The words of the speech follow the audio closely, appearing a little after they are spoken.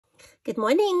Good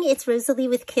morning, it's Rosalie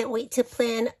with Can't Wait to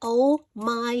Plan. Oh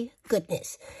my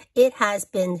goodness, it has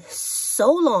been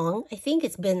so long. I think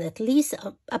it's been at least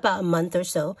about a month or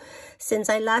so since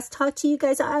I last talked to you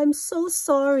guys. I'm so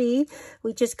sorry.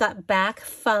 We just got back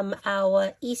from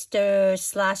our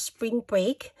Easter/spring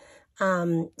break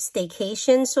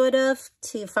staycation sort of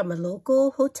from a local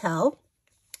hotel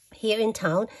here in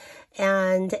town,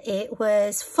 and it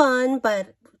was fun,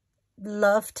 but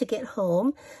love to get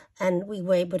home. And we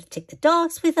were able to take the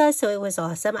dogs with us, so it was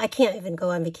awesome. I can't even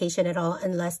go on vacation at all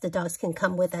unless the dogs can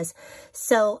come with us.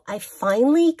 So I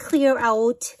finally clear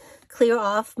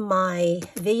off my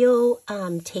video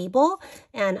table,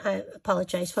 and I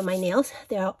apologize for my nails.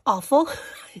 They're awful.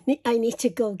 I need to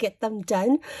go get them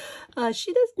done.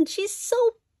 She's so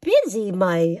busy,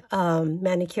 my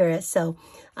manicurist, so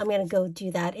I'm gonna go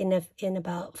do that in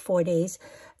about 4 days.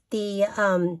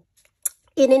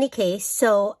 In any case,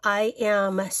 so I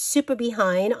am super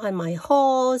behind on my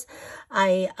hauls.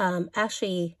 I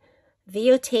actually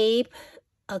videotaped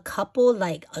a couple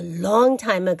like a long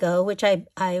time ago, which I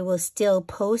will still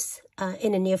post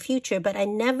in the near future, but I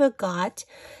never got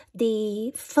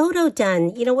the photo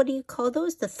done. You know, what do you call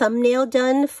those? The thumbnail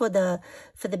done for the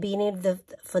beginning of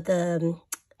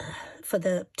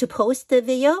to post the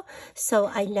video. So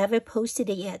I never posted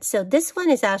it yet. So this one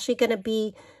is actually going to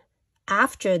be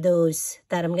after those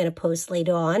that I'm going to post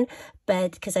later on,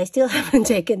 but because I still haven't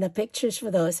taken the pictures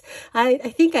for those. I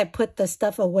think I put the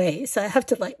stuff away, so I have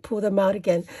to like pull them out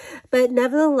again. But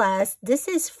nevertheless, this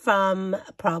is from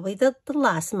probably the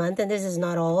last month, and this is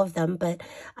not all of them, but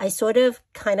I sort of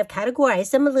kind of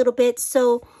categorized them a little bit.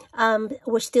 So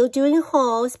we're still doing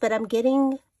hauls, but I'm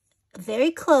getting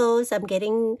very close. I'm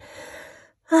getting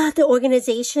the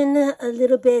organization a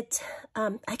little bit.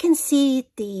 I can see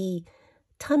the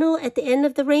tunnel at the end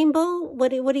of the rainbow.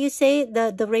 What do you say?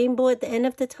 The rainbow at the end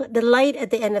of the light at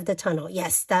the end of the tunnel.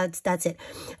 Yes, that's it.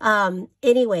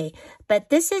 Anyway, but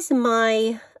this is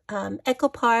my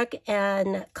𝘀𝗶𝗸𝗲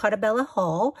and 𝘀𝗶𝗸𝗲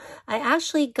haul. I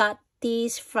actually got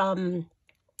these from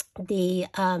the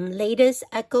latest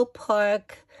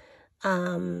𝘀𝗶𝗸𝗲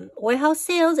warehouse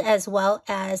sales, as well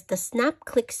as the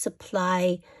SnapClick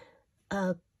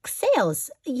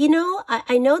sales. You know,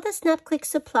 I know the SnapClick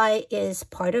is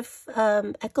part of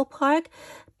𝘀𝗶𝗸𝗲,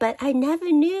 but I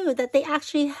never knew that they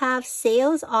actually have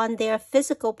sales on their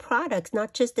physical products,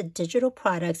 not just the digital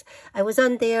products. I went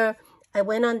on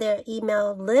their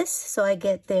email list, so I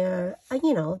get their,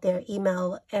 their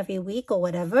email every week or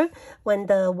whatever when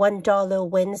the $1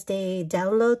 Wednesday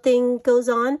download thing goes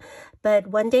on. But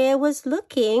one day I was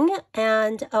looking,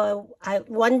 and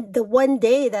the one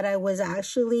day that I was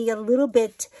actually a little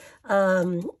bit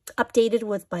updated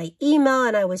with my email,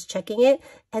 and I was checking it,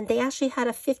 and they actually had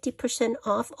a 50%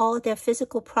 off all of their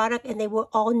physical product, and they were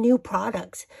all new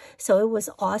products. So it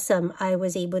was awesome. I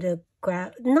was able to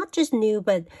grab not just new,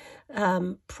 but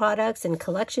products and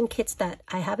collection kits that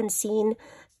I haven't seen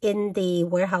in the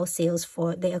warehouse sales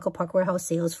for the 𝘀𝗶𝗸𝗲 warehouse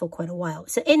sales for quite a while.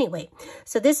 So anyway,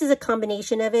 so this is a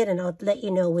combination of it, and I'll let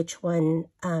you know which one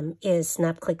is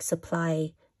SnapClick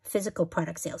physical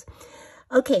product sales.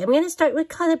 Okay, I'm going to start with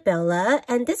𝘀𝗶𝗸𝗲,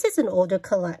 and this is an older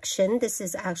collection. This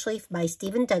is actually by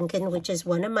Stephen Duncan, which is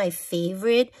one of my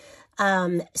favorite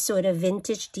sort of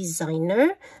vintage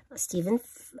designer, Stephen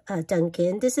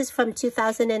Duncan. This is from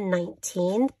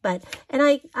 2019, and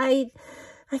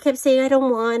I kept saying I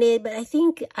don't want it, but I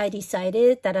think I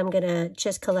decided that I'm going to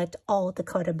just collect all the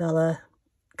𝘀𝗶𝗸𝗲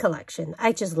collection.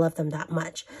 I just love them that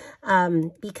much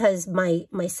because my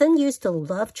son used to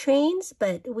love trains,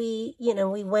 but we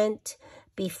went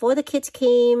before the kids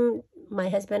came. My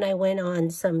husband and I went on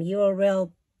some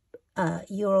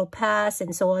𝘀𝗶𝗸𝗲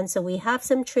and so on. So we have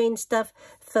some train stuff,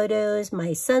 photos.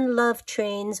 My son loved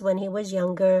trains when he was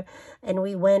younger, and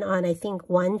we went on, I think,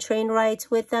 1 train rides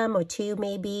with them, or 2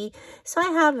 maybe. So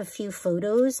I have a few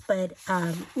photos, but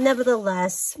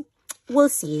nevertheless, we'll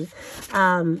see.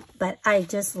 But I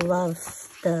just love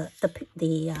the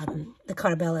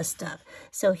𝘀𝗶𝗸𝗲 stuff.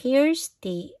 So here's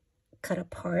the cut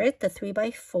apart, the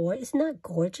 3x4. Isn't that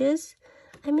gorgeous?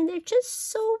 I mean, they're just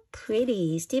so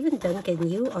pretty. Stephen Duncan,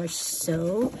 you are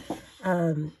so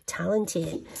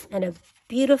talented, and a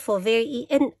beautiful,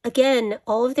 and again,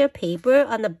 all of their paper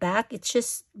on the back, it's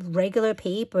just regular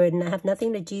paper and have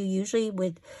nothing to do usually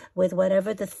with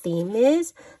whatever the theme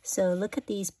is. So look at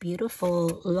these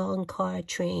beautiful long car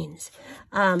trains.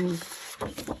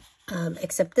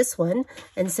 Except this one.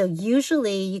 And so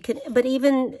usually you can, but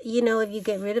even, if you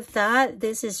get rid of that,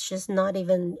 this is just not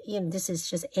even, this is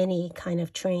just any kind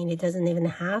of train. It doesn't even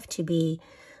have to be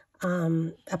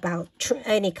about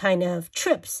any kind of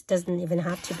trips. Doesn't even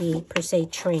have to be per se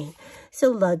train. So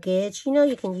luggage, you know,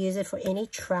 you can use it for any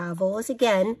travels.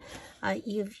 Again,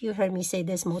 you heard me say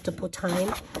this multiple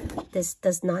times. This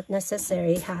does not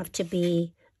necessarily have to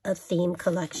be a theme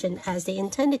collection as they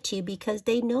intended to, because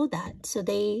they know that. So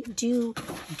they do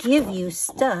give you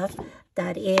stuff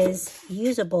that is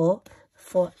usable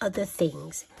for other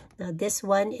things. Now this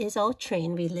one is all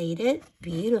train related.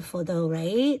 Beautiful though,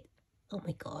 right? Oh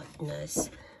my goodness,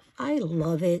 I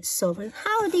love it so much.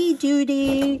 Howdy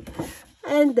doody.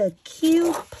 And the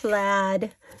cute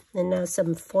plaid. And now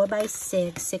some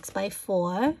 4x6,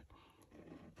 6x4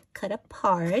 cut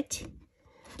apart.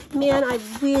 Man, I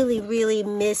really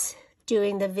miss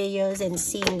doing the videos and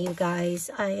seeing you guys.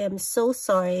 I am so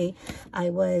sorry I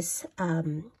was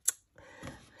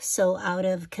so out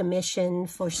of commission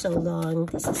for so long.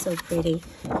 This is so pretty.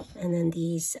 And then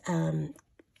these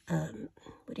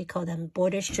what do you call them,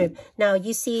 border strip. Now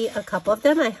you see a couple of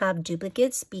them I have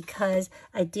duplicates because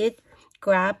I did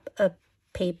grab a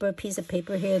piece of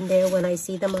paper here and there when I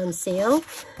see them on sale,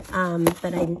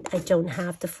 but I don't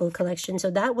have the full collection.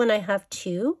 So that one I have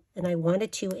 2, and I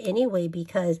wanted to anyway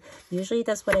because usually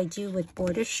that's what I do with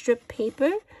border strip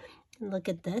paper. And look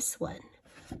at this one,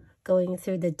 going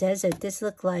through the desert. This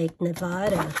looked like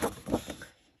Nevada.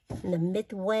 And the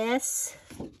Midwest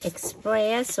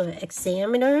Express or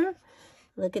Examiner.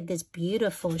 Look at this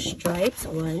beautiful striped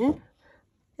one.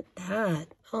 Look at that.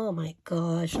 Oh my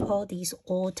gosh, all these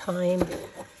old-time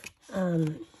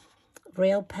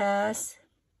rail pass,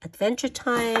 adventure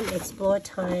time, explore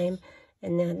time,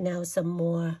 and then now some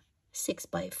more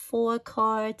 6x4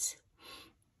 cards.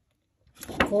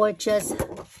 Gorgeous.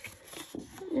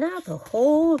 Now the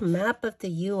whole map of the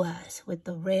U.S. with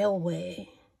the railway.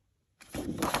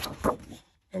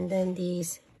 And then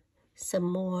some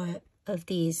more of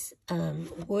these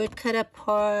word cut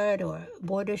apart or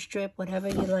border strip, whatever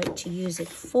you like to use it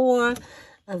for.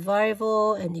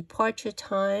 Arrival and departure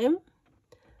time.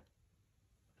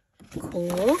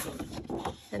 Cool.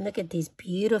 And look at these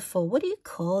beautiful, what do you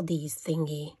call these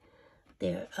thingy?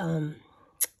 They're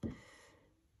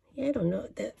yeah, I don't know,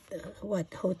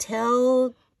 what,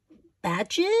 hotel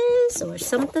badges or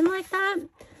something like that.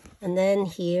 And then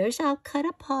here's our cut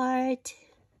apart.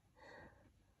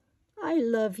 I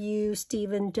love you,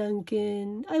 Stephen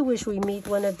Duncan. I wish we meet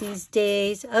one of these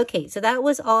days. Okay, so that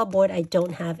was all aboard. I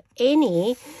don't have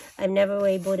any. I've never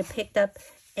able to pick up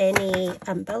any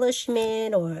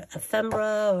embellishment or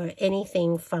ephemera or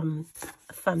anything from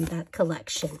that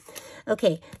collection.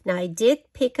 Okay, now I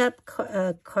did pick up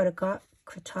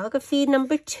cartography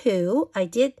number 2.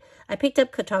 I picked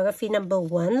up cartography number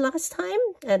 1 last time,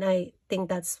 and I think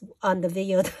that's on the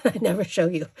video that I never show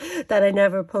you, that I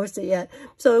never posted yet.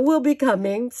 So it will be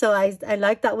coming. So I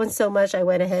like that one so much, I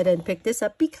went ahead and picked this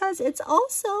up because it's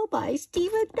also by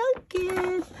Stephen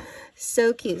Duncan.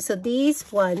 So cute. So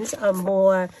these ones are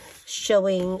more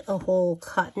showing a whole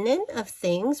continent of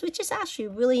things, which is actually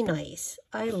really nice.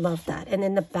 I love that. And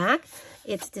in the back,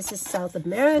 this is South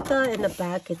America. In the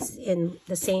back, it's in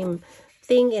the same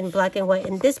thing in black and white.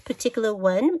 And this particular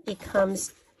one, it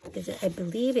comes, I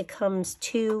believe it comes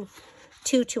two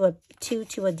to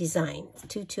a design,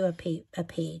 two to a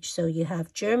page. So you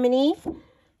have Germany,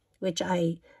 which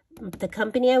the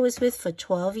company I was with for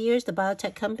 12 years, the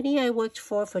biotech company I worked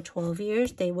for 12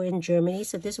 years, they were in Germany.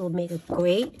 So this will make a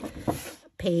great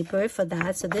paper for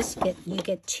that. So this you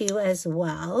get 2 as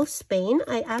well. Spain,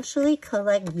 I actually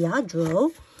collect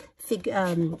Lladró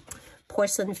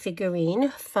porcelain figurine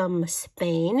from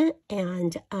Spain,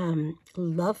 and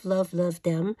love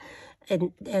them.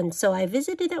 And so I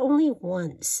visited it only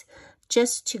once,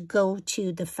 just to go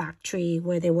to the factory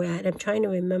where they were at. I'm trying to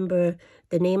remember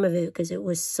the name of it because it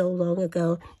was so long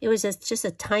ago. It was just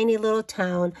a tiny little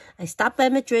town. I stopped by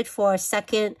Madrid for a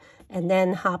second and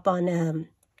then hop on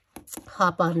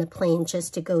the plane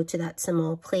just to go to that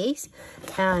small place,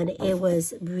 and it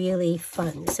was really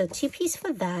fun. So 2 pieces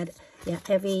for that. Yeah,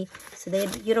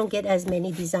 you don't get as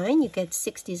many design. You get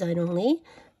 6 design only.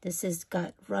 This has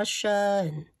got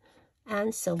Russia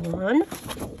and so on.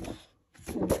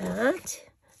 That,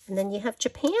 and then you have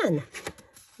Japan.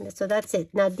 So that's it.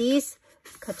 Now these,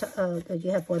 you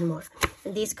have one more.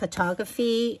 And these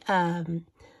cartography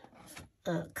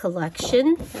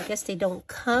collection, I guess they don't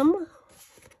come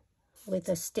with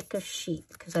a sticker sheet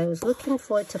because I was looking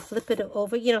for it to flip it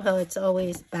over. You know how it's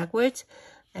always backwards,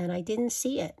 and I didn't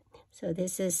see it. So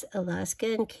this is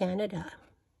Alaska and Canada.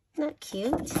 Isn't that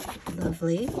cute?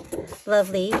 Lovely.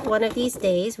 Lovely. One of these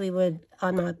days, we would,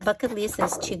 on our bucket list,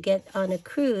 is to get on a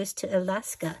cruise to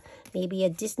Alaska. Maybe a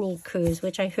Disney cruise,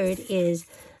 which I heard is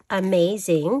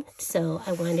amazing. So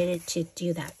I wanted it to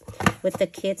do that with the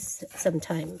kids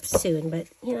sometime soon. But,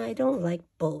 you know, I don't like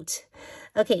boats.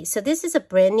 Okay, so this is a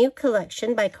brand new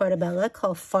collection by 𝘀𝗹𝗱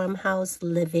called Farmhouse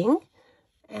Living.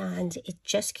 And it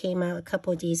just came out a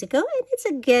couple of days ago. And it's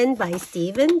again by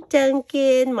Stephen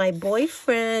Duncan, my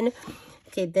boyfriend.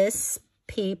 Okay, this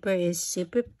paper is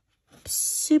super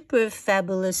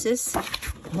fabulous,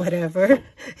 whatever.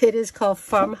 It is called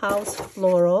Farmhouse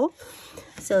Floral.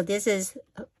 So this is,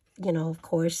 you know, of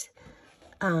course,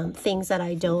 things that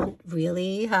I don't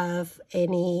really have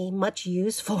much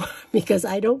use for because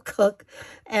I don't cook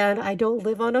and I don't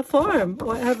live on a farm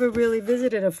or ever really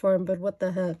visited a farm, but what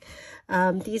the heck.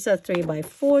 These are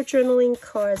 3x4 journaling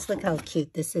cards. Look how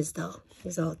cute this is though.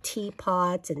 These are all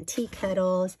teapots and tea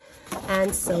kettles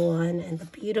and so on. And the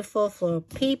beautiful floral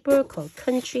paper called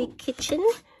Country Kitchen.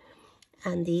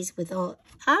 And these with all,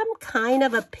 I'm kind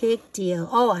of a pig deal.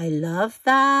 Oh, I love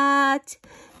that.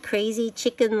 Crazy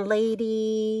chicken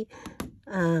lady.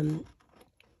 What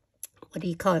do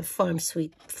you call it? Farm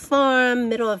sweet farm,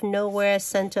 middle of nowhere,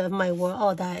 center of my world.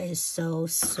 Oh, that is so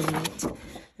sweet.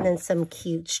 And then some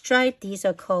cute stripe. These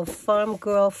are called farm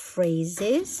girl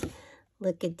phrases.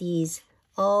 Look at these.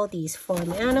 All these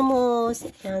farm animals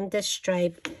and the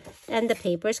stripe, and the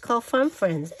paper is called Farm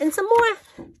Friends, and some more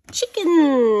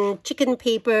chicken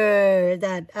paper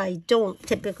that I don't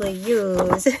typically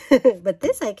use, but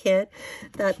this I can.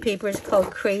 That paper is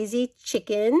called Crazy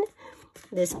Chicken.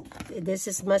 This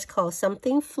must call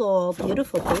something floral,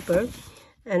 beautiful paper,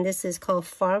 and this is called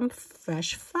Farm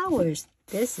Fresh Flowers.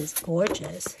 This is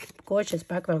gorgeous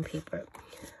background paper.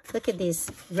 Look at this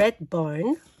Red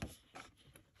Barn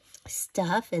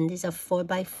stuff, and these are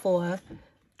 4x4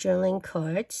 journaling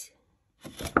cards.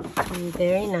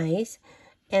 Very nice.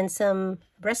 And some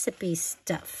recipe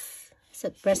stuff,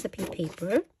 some recipe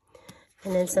paper,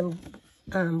 and then some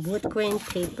wood grain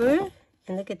paper.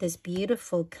 And look at this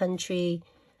beautiful country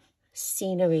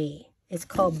scenery. It's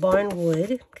called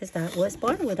Barnwood because that was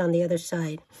Barnwood on the other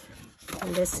side.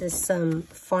 And this is some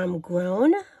farm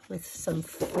grown with some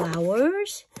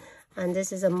flowers. And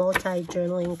this is a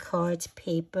multi-journaling cards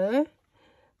paper.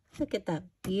 Look at that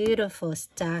beautiful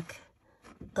stack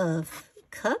of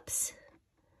cups.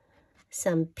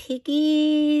 Some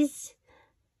piggies.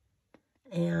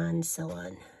 And so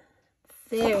on.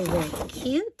 Very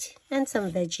cute. And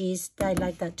some veggies. I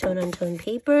like that tone-on-tone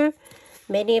paper.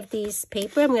 Many of these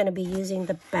paper I'm going to be using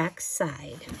the back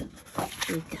side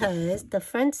because the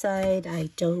front side I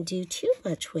don't do too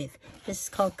much with. This is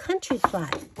called Country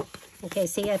Plat. Okay,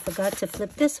 see, I forgot to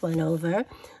flip this one over.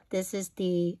 This is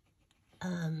the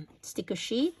sticker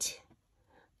sheet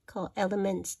called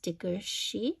Element Sticker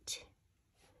Sheet.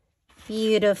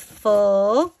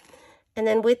 Beautiful. And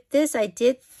then with this, I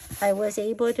was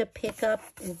able to pick up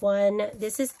one.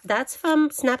 That's from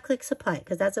𝘀𝘂𝗃𝗃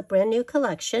because that's a brand new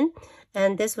collection.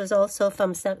 And this was also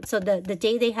from, so the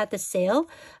day they had the sale,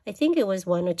 I think it was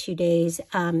 1 or 2 days,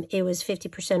 it was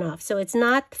 50% off. So it's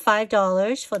not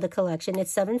 $5 for the collection,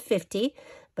 it's $7.50,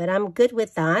 but I'm good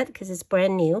with that because it's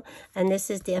brand new. And this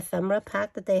is the ephemera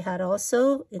pack that they had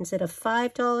also. Instead of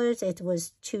 $5, it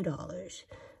was $2.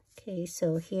 Okay,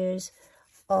 so here's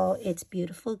all its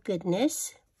beautiful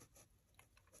goodness.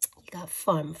 You got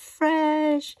Farm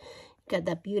Fresh, you got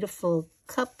that beautiful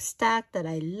cup stack that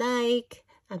I like.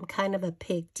 I'm kind of a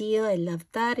pig deal. I love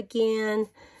that again.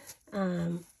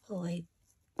 Oh, I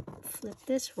flipped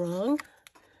this wrong.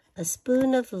 A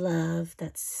spoon of love.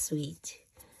 That's sweet.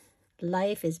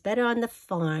 Life is better on the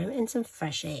farm, and some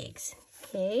fresh eggs.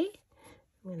 Okay.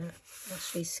 I'm going to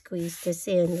actually squeeze this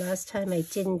in. Last time I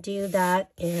didn't do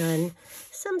that, and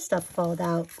some stuff fell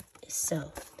out.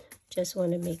 So just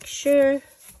want to make sure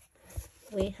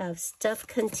we have stuff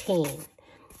contained.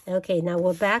 Okay, now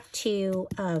we're back to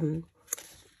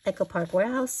Echo Park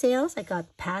Warehouse sales. I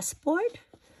got Passport.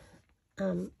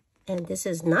 And this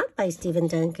is not by Stephen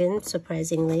Duncan,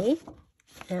 surprisingly.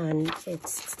 And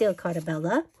it's still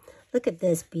𝘀𝗹𝗱. Look at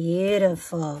this,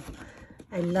 beautiful.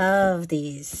 I love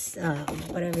these,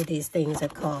 whatever these things are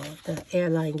called. The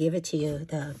airline gave it to you.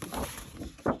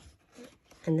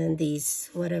 And then these,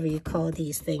 whatever you call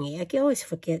these thingy. I can always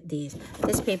forget these.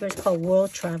 This paper is called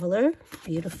World Traveler.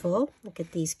 Beautiful. Look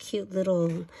at these cute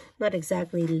little, not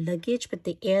exactly luggage, but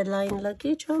the airline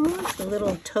luggage almost. The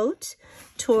little totes.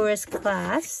 Tourist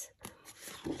class.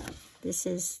 This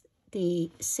is the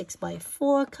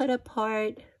 6x4 cut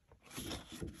apart.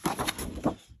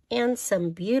 And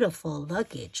some beautiful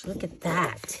luggage. Look at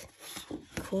that.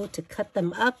 Cool to cut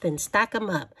them up and stack them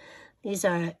up. These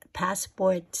are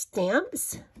passport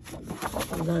stamps.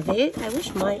 Love it. I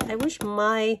wish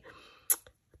my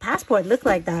passport looked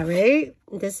like that, right?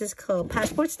 This is called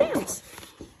passport stamps.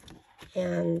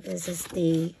 And this is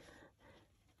the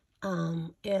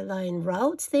airline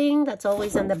routes thing that's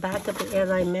always on the back of the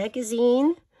airline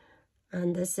magazine.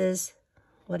 And this is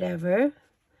whatever,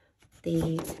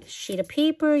 the sheet of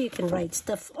paper you can write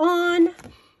stuff on.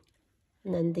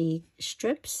 And then the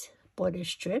strips, border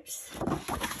strips.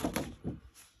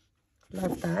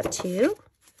 Love that too.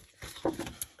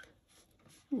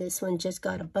 This one just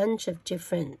got a bunch of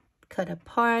different cut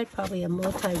apart, probably a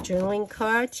multi-journaling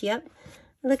card. Yep.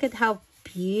 Look at how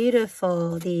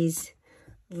beautiful these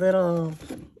little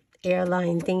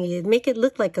airline thingy. Make it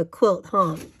look like a quilt,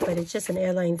 huh? But it's just an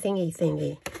airline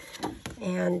thingy.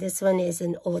 And this one is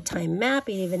an old-time map.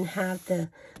 You even have the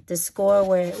score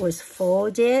where it was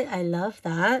folded. I love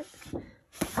that.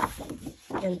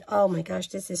 And oh my gosh,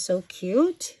 this is so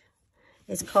cute.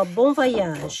 It's called Bon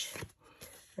Voyage.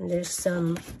 And there's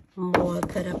some more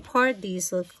cut apart.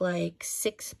 These look like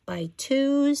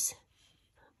 6x2s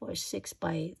or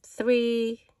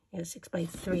 6x3. Yeah,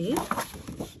 6x3.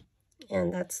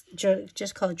 And that's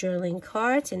just called journaling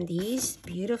cards. And these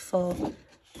beautiful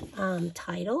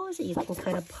titles that you can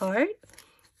cut apart.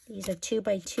 These are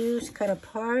 2x2s cut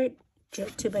apart.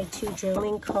 2x2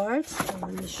 journaling cards. So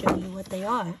let me show you what they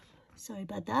are. Sorry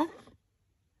about that.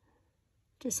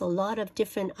 Just a lot of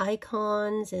different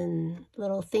icons and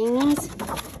little things.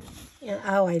 And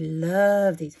oh, I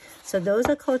love these. So those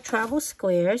are called travel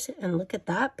squares. And look at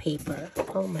that paper.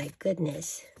 Oh my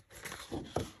goodness.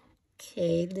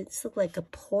 Okay, this looks like a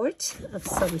port of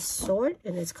some sort.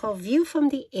 And it's called View from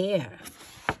the Air.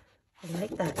 I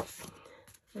like that.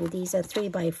 And these are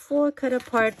 3x4 cut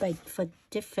apart for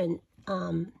different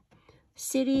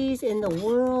cities in the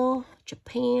world,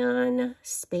 Japan,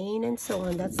 Spain, and so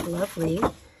on. That's lovely.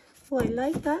 Oh, I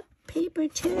like that paper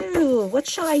too. What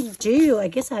shall I do? I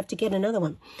guess I have to get another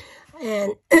one.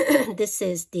 And this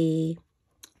is the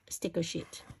sticker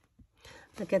sheet.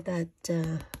 Look at that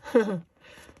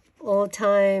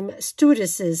old-time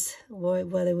stewardesses, what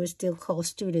they were still called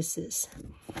stewardesses.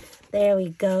 There we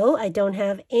go. I don't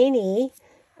have anything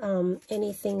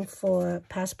for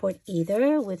passport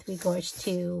either with regards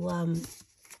to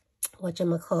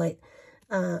whatchamacallit,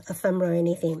 ephemera or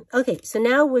anything. Okay, so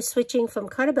now we're switching from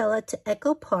Carta to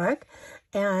Echo Park.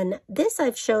 And this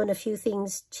I've shown a few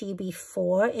things to you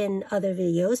before in other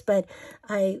videos, but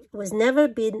I was never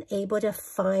been able to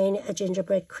find a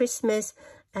gingerbread Christmas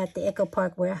at the Echo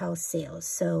Park warehouse sales.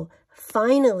 So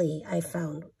finally I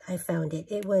found it.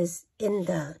 It was in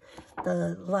the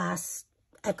last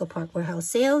Echo Park warehouse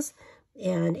sales,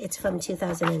 and it's from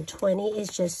 2020.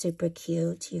 It's just super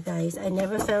cute, you guys. I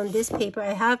never found this paper.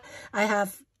 I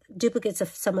have duplicates of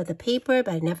some of the paper,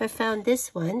 but I never found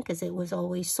this one because it was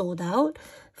always sold out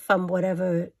from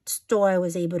whatever store I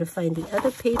was able to find the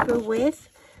other paper with.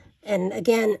 And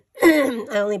again, I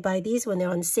only buy these when they're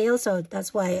on sale, so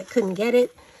that's why I couldn't get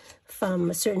it from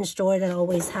a certain store that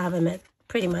always have them at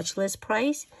pretty much list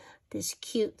price. This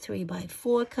cute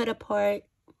 3x4 cut apart.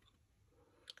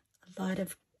 A lot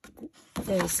of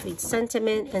very sweet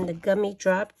sentiment. And the gummy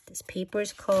drop. This paper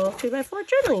is called 3x4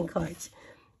 journaling cards.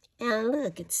 And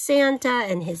look, it's Santa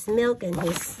and his milk and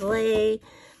his sleigh.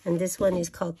 And this one is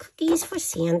called Cookies for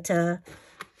Santa.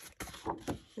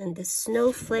 And the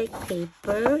snowflake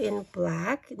paper in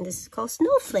black. And this is called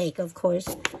Snowflake, of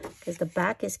course, because the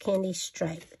back is candy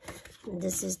stripe. And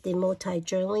this is the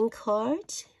multi-journaling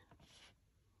card.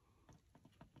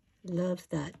 Love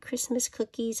that. Christmas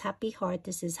cookies, happy heart.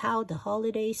 This is how the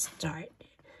holidays start.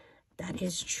 That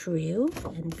is true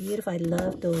and beautiful. I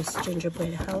love those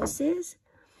gingerbread houses.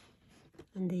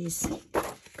 And this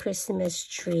Christmas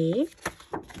tree.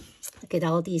 Look at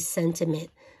all these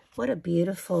sentiment. What a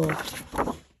beautiful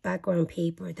background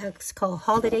paper. That's called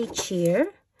Holiday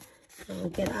Cheer. And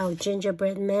look at our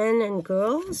gingerbread men and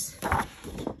girls.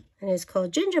 And it's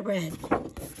called Gingerbread.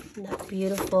 And that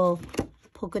beautiful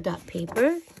polka dot paper.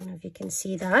 I don't know if you can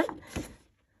see that.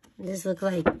 And this looks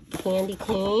like candy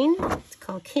cane. It's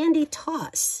called Candy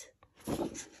Toss.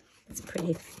 It's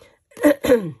pretty.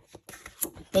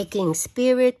 Baking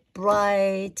spirit,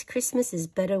 bright. Christmas is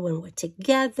better when we're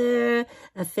together.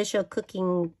 Official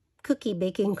cookie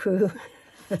baking crew.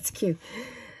 That's cute.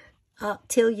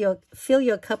 Fill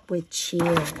your cup with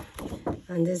cheer.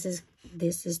 And this is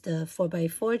the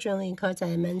 4x4 journaling cards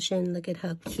I mentioned. Look at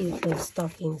how cute those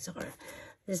stockings are.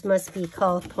 This must be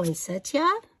called poinsettia.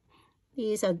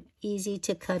 These are easy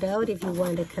to cut out if you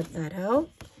want to cut that out.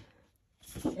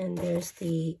 And there's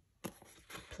the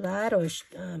plaid or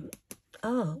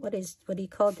what do you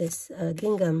call this?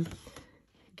 Gingham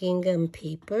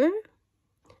paper.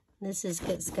 This is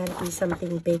it's got to be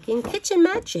something baking. Kitchen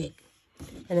magic.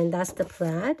 And then that's the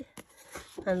plaid.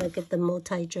 And look at the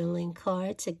multi-journaling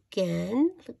cards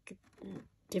again. Look at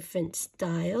different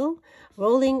style.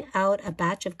 Rolling out a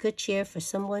batch of good cheer for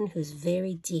someone who's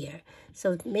very dear.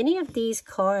 So many of these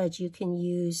cards you can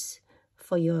use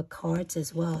for your cards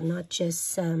as well, not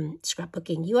just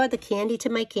scrapbooking. You are the candy to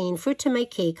my cane, fruit to my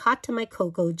cake, hot to my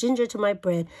cocoa, ginger to my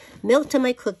bread, milk to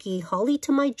my cookie, holly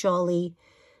to my jolly,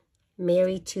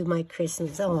 Merry to my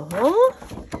Christmas. Oh,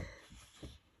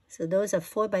 so those are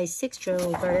 4x6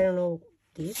 journal cards. I don't know,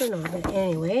 these are not, but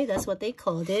anyway, that's what they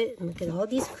called it. And look at all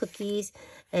these cookies.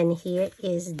 And here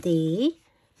is the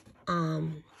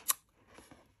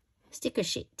sticker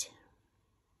sheet.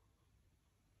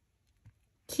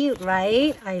 Cute,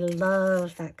 right? I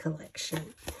love that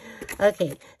collection.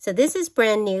 Okay, so this is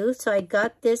brand new. So I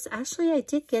got this. Actually, I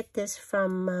did get this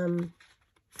from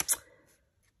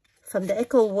the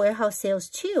Echo Warehouse sales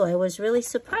too. I was really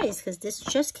surprised because this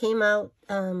just came out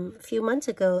a few months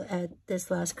ago at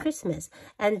this last Christmas.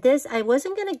 And this, I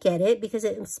wasn't going to get it because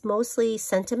it's mostly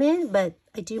sentiment, but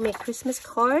I do make Christmas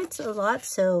cards a lot.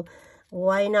 So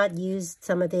why not use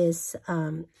some of this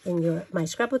in my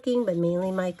scrapbooking, but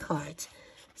mainly my cards.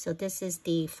 So this is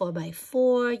the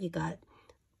 4x4. You got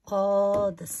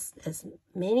all this, as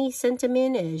many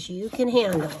sentiment as you can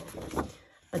handle.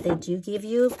 But they do give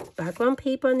you background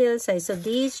paper on the other side. So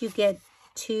these you get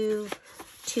two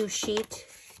sheet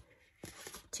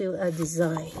to a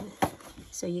design.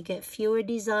 So you get fewer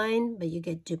design, but you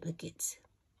get duplicates.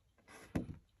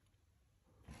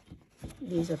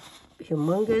 These are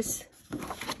humongous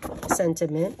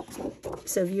sentiment.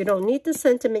 So if you don't need the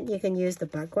sentiment, you can use the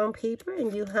background paper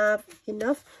and you have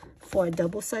enough for a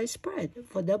double-sized spread,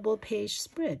 for double-page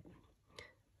spread.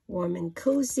 Warm and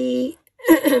cozy.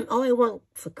 All I want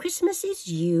for Christmas is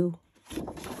you.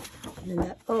 And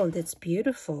that, oh, that's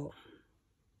beautiful.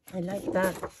 I like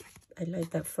that. I like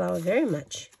that flower very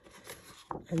much.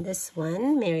 And this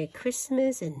one, Merry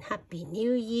Christmas and Happy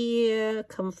New Year,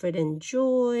 comfort and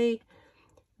joy.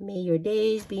 May your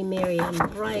days be merry and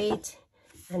bright.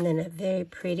 And then a very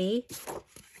pretty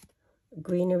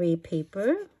greenery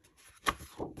paper.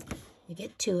 You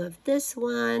get two of this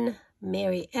one,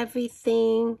 Merry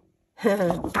Everything.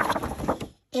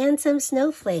 And some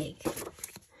snowflake.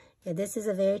 Yeah, this is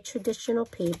a very traditional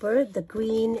paper. The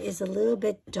green is a little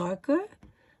bit darker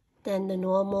than the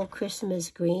normal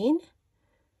Christmas green,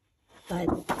 but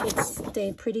it's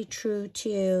stayed pretty true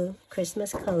to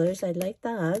Christmas colors. I like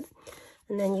that.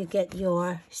 And then you get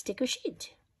your sticker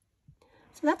sheet.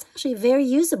 So that's actually very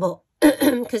usable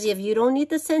because if you don't need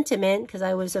the sentiment, because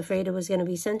I was afraid it was going to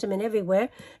be sentiment everywhere,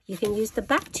 you can use the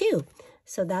back too.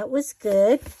 So that was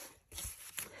good.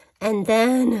 And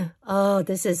then, oh,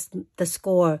 this is the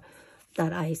score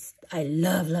that I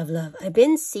love, love, love. I've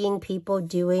been seeing people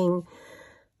doing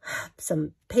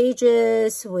some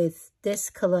pages with this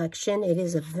collection. It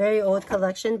is a very old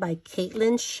collection by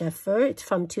Caitlin Scheffer. It's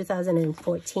from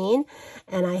 2014.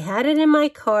 And I had it in my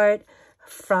cart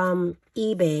from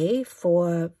eBay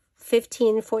for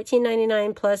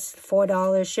 $14.99 plus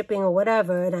 $4 shipping or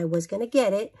whatever. And I was going to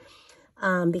get it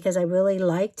because I really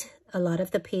liked a lot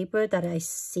of the paper that I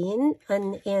seen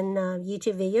in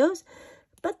YouTube videos.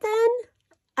 But then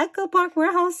Echo Park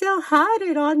Warehouse sale had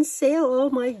it on sale. Oh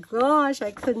my gosh,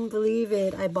 I couldn't believe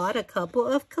it. I bought a couple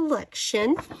of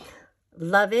collection.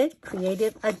 Love it.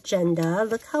 Creative Agenda.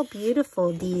 Look how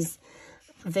beautiful these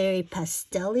very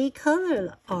pastel-y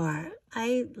colors are.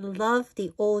 I love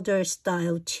the older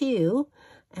style too.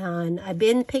 And I've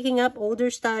been picking up older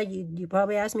style. You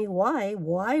probably ask me why.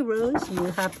 Why, Rose? You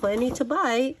have plenty to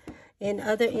buy in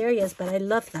other areas, but I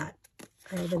love that.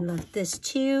 I even love this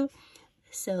too.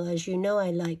 So as you know, I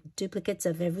like duplicates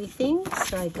of everything.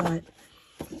 So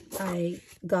I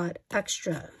got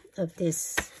extra of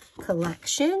this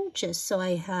collection just so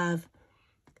I have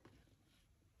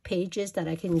pages that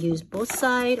I can use both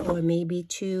sides or maybe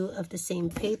two of the same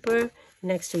paper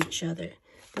next to each other.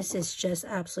 This is just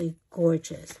absolutely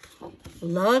gorgeous.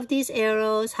 Love these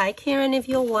arrows. Hi, Karen, if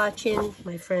you're watching.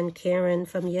 My friend Karen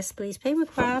from Yes Please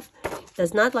Papercraft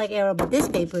does not like arrow, but this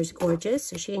paper is gorgeous,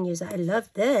 so she can use it. I love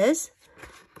this.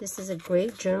 This is a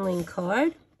great journaling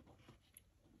card.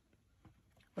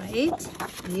 Right?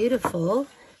 Beautiful.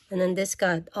 And then this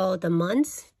got all the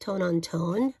months, tone on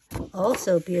tone.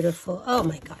 Also beautiful. Oh,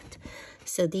 my God.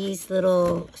 So these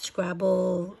little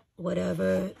Scrabble,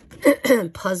 whatever,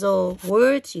 puzzle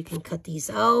words, you can cut these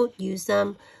out, use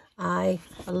them. I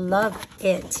love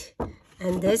it.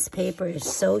 And this paper is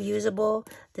so usable.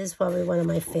 This is probably one of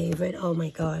my favorite. Oh my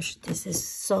gosh, this is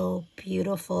so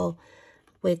beautiful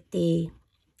with the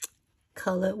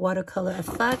color, watercolor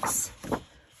effects.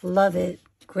 Love it.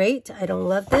 Great. I don't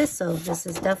love this, so this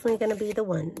is definitely going to be the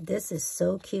one. This is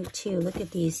so cute too. Look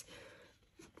at these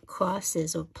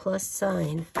crosses or plus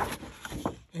sign.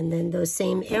 And then those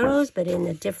same arrows, but in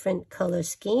a different color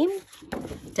scheme.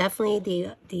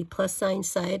 Definitely the plus sign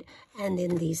side. And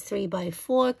then these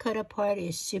 3x4 cut apart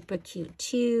is super cute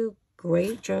too.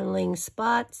 Great journaling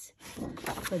spots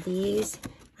for these.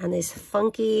 And this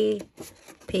funky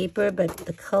paper, but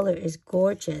the color is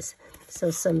gorgeous.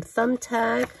 So some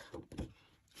thumbtack,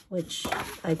 which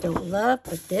I don't love,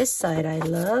 but this side I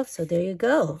love. So there you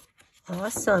go.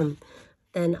 Awesome.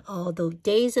 Then all the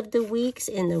days of the weeks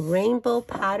in the rainbow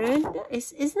pattern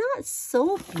is not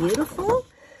so beautiful.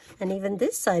 And even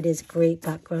this side is great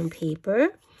background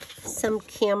paper. Some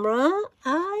camera.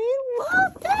 I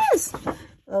love this.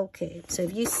 Okay, so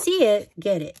if you see it,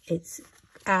 get it. It's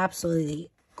absolutely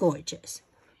gorgeous.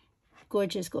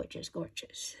 Gorgeous, gorgeous,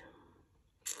 gorgeous.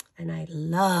 And I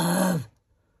love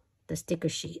the sticker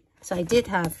sheet. So I did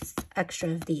have extra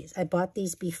of these. I bought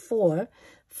these before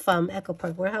from Echo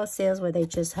Park Warehouse sales where they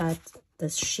just had the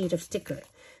sheet of sticker.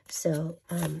 So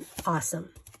awesome.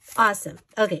 Awesome.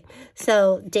 Okay,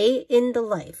 so day in the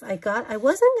life. I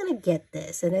wasn't gonna get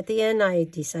this, and at the end I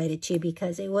decided to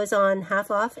because it was on half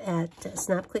off at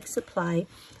Snap Click Supply.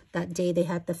 That day they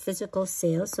had the physical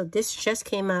sale. So this just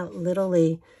came out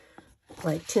literally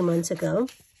like 2 months ago.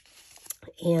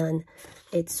 And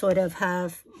it sort of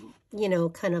have, you know,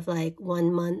 kind of like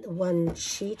 1 month, one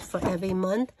sheet for every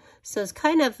month. So it's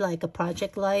kind of like a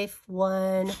Project Life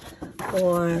one,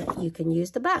 or you can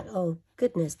use the back. Oh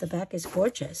goodness, the back is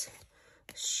gorgeous.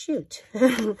 Shoot.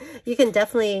 You can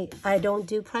definitely, I don't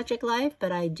do Project Life,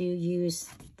 but I do use,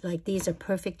 like these are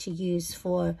perfect to use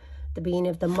for the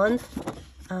beginning of the month,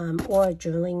 or a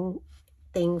journaling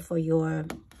thing for your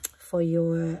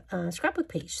scrapbook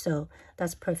page. So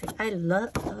that's perfect. I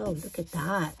love, oh, look at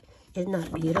that. Isn't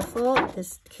that beautiful?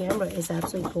 This camera is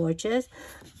absolutely gorgeous.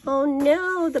 Oh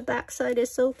no, the backside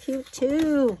is so cute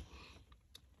too.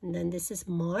 And then this is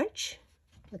March.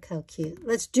 Look how cute.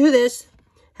 Let's do this.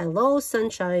 Hello,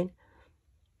 sunshine.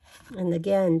 And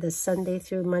again, the Sunday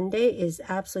through Monday is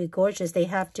absolutely gorgeous. They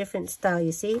have different style,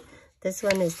 you see? This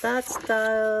one is that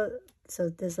style. So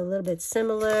there's a little bit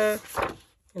similar.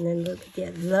 And then look,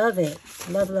 yeah, love it.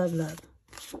 Love, love, love.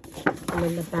 And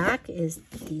then the back is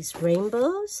these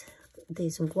rainbows.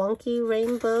 These wonky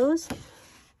rainbows.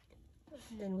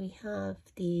 And then we have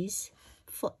these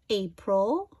for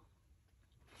April.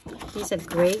 These are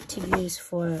great to use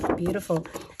for, beautiful,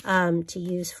 to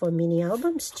use for mini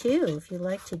albums too, if you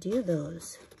like to do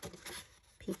those.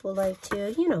 People like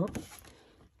to, you know,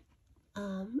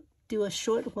 do a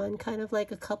short one, kind of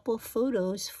like a couple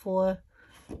photos for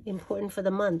important for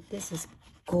the month. This is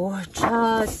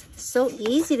gorgeous. So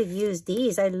easy to use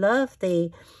these. I love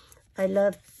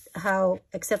how,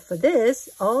 except for this,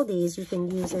 all these you can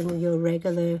use in your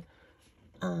regular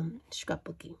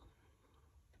scrapbooking.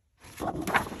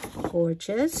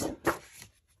 Gorgeous.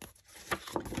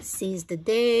 Seize the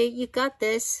day. You got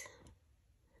this.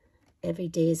 Every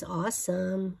day is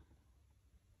awesome.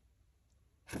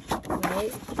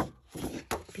 Right?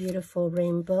 Beautiful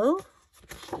rainbow.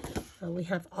 We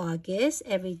have August.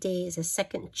 Every day is a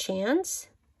second chance.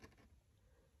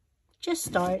 Just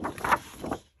start.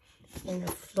 In a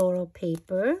floral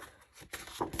paper.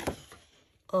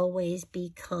 Always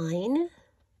be kind.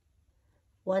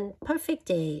 One perfect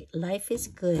day. Life is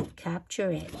good.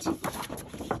 Capture it.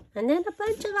 And then a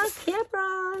bunch of our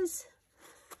cameras.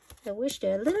 I wish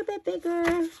they're a little bit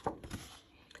bigger.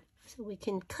 So we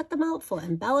can cut them out for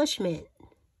embellishment.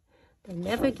 They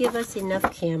never give us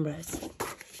enough cameras.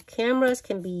 Cameras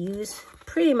can be used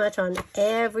pretty much on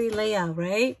every layout,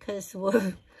 right? Because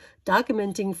we're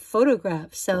documenting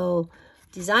photographs. So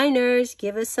designers,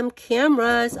 give us some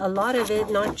cameras. A lot of it,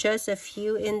 not just a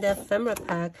few in the ephemera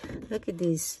pack. Look at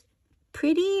these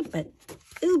pretty but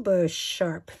uber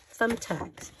sharp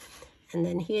thumbtacks. And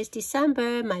then here's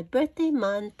December, my birthday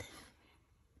month.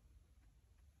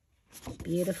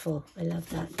 Beautiful. I love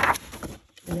that.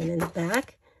 And then in the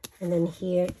back. And then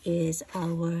here is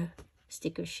our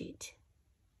sticker sheet.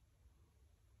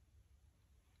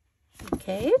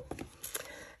 Okay.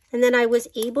 And then I was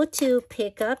able to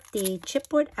pick up the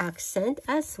chipboard accent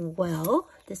as well.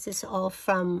 This is all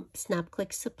from Snap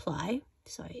Click Supply.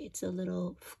 Sorry, it's a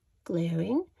little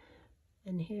glaring.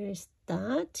 And here's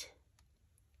that.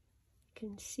 You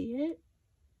can see it.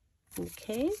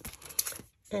 Okay.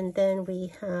 And then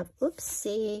we have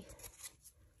𝘀𝗶𝗍𝗶𝗶.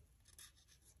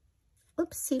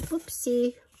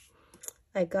 𝘀𝗶𝗍𝗶𝗶.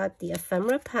 I got the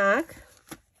ephemera pack.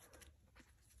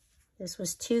 This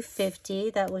was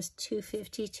 $2.50. That was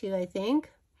 $2.52, I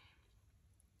think.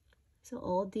 So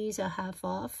all these are half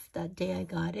off that day I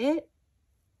got it.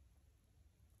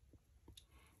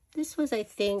 This was, I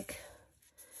think,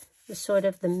 was sort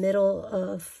of the middle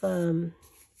of, I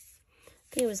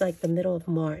think it was like the middle of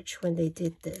March when they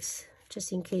did this,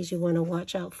 just in case you want to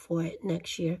watch out for it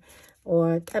next year.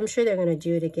 Or I'm sure they're going to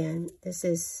do it again. This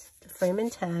is the frame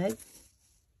and tag.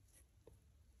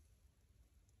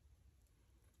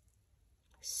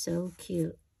 So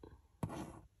cute.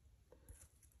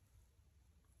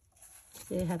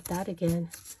 They have that again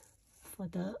for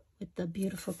with the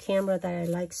beautiful camera that I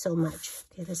like so much.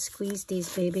 Okay, let's squeeze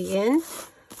these baby in.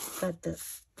 Got the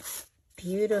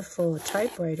beautiful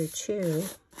typewriter too.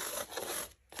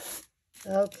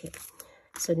 Okay,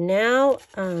 so now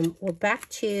we're back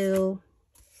to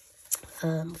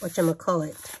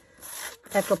whatchamacallit,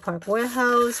 Echo Park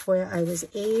Warehouse, where I was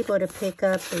able to pick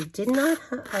up. They did not.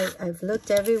 I've looked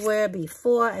everywhere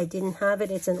before. I didn't have it.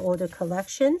 It's an older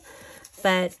collection,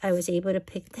 but I was able to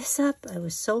pick this up. I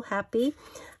was so happy.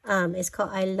 It's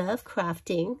called I Love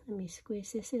Crafting. Let me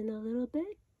squeeze this in a little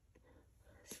bit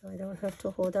so I don't have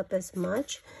to hold up as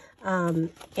much. And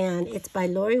it's by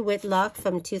Lori Whitlock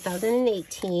from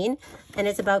 2018, and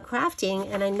it's about crafting,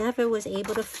 and I never was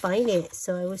able to find it,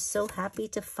 so I was so happy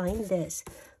to find this.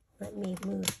 Let me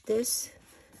move this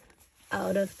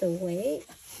out of the way.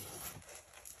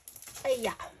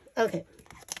 Yeah, okay.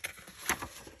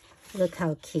 Look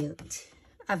how cute.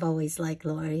 I've always liked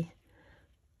Lori.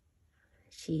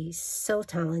 She's so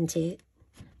talented,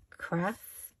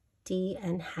 crafty,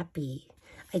 and happy.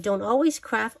 I don't always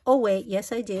craft. Oh, wait.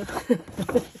 Yes, I do.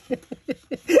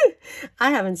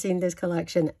 I haven't seen this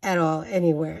collection at all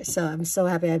anywhere. So I'm so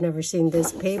happy I've never seen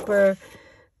this paper.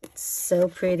 It's so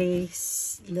pretty.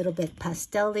 A little bit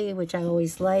pastel-y, which I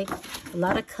always like. A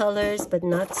lot of colors, but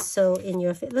not so in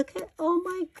your face. Look at, oh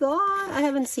my God. I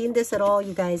haven't seen this at all,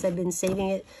 you guys. I've been saving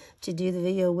it to do the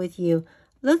video with you.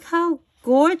 Look how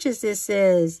gorgeous this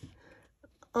is.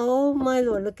 Oh my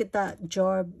Lord, look at that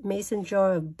jar, mason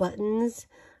jar of buttons,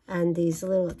 and these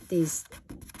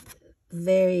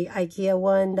very IKEA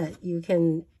one that you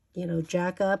can, you know,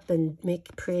 jack up and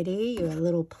make pretty. Your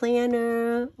little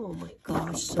planner. Oh my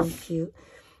gosh, so cute.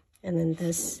 And then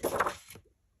this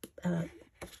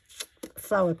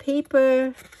flower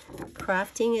paper.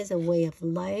 Crafting is a way of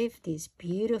life. These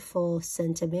beautiful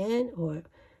sentiment, or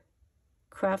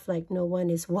craft like no one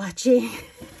is watching.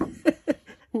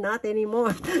 Not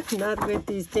anymore. Not with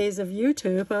these days of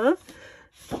YouTube, huh?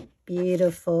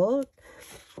 Beautiful.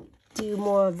 Do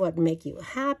more of what make you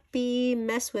happy.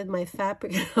 Mess with my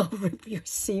fabric and I'll rip your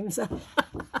seams out.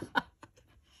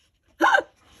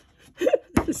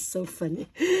 That's so funny.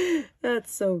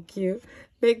 That's so cute.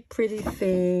 Make pretty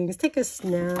things. Take a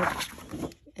snap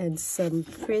and some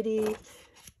pretty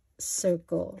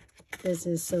circle. This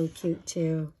is so cute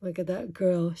too. Look at that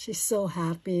girl. She's so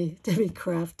happy to be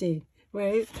crafting.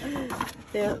 Right?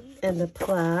 Yeah, and the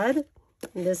plaid.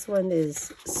 And this one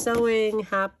is sewing,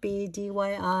 happy,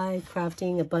 DIY,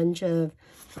 crafting a bunch of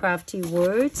crafty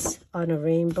words on a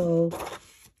rainbow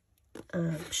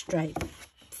stripe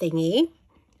thingy.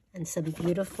 And some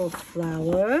beautiful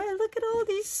flower. Look at all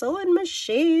these sewing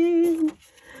machines.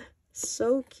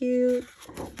 So cute.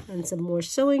 And some more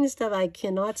sewing stuff. I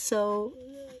cannot sew.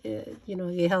 You know,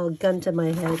 you held a gun to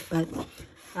my head, but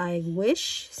I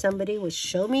wish somebody would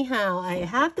show me how. I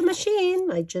have the machine.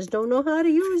 I just don't know how to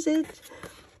use it.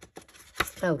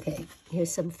 Okay,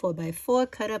 here's some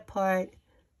 4x4 cut apart.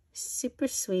 Super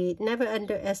sweet. Never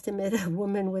underestimate a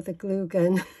woman with a glue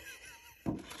gun.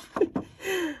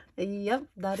 Yep,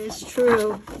 that is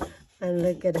true. And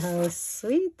look at how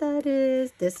sweet that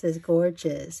is. This is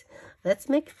gorgeous. Let's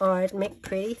make art, make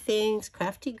pretty things,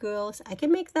 crafty girls. I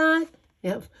can make that.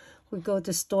 Yep, we go to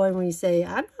the store and we say,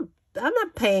 I'm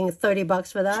not paying 30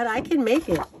 bucks for that. I can make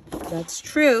it. That's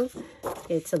true.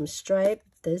 Get some stripe.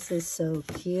 This is so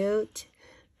cute.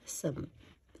 Some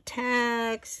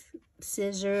tags,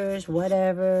 scissors,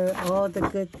 whatever. All the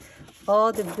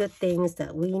good things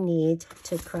that we need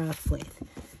to craft with.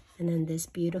 And then this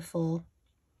beautiful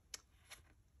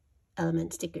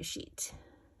element sticker sheet.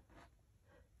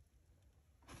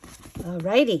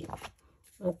 Alrighty.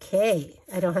 Okay.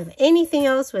 I don't have anything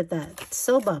else with that.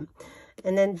 So bummed.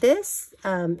 And then this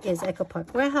is Echo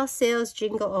Park Warehouse sales,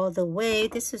 Jingle All the Way.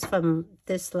 This is from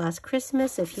this last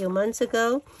Christmas, a few months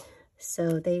ago.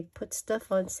 So they put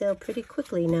stuff on sale pretty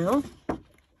quickly now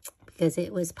because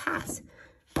it was past.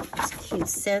 This cute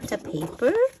Santa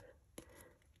paper.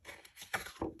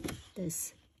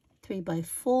 This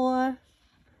 3x4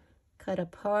 cut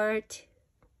apart.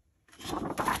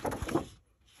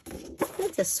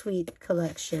 It's a sweet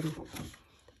collection.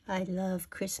 I love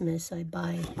Christmas. I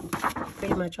buy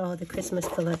pretty much all the Christmas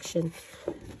collection.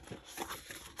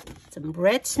 Some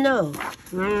red snow.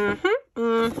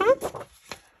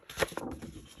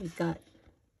 We've got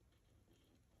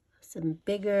some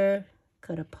bigger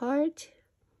cut apart.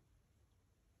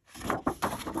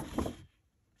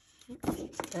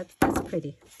 That's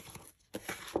pretty.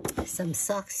 Some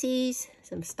soxies,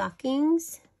 some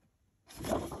stockings.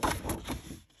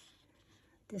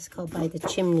 This is called by the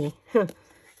chimney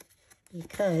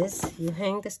because you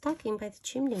hang the stocking by the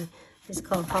chimney. This is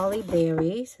called Holly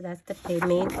Berry. So that's the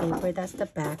main paper. That's the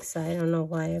back side. I don't know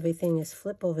why everything is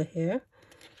flip over here.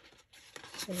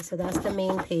 Okay, so that's the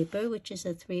main paper, which is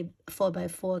a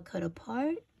 4x4 cut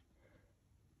apart.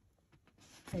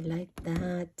 I like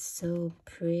that. So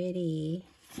pretty.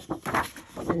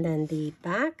 And then the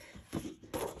back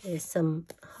is some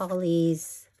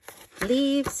Holly's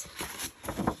leaves.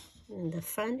 And the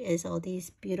front is all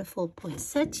these beautiful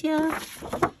poinsettia.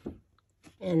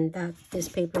 And this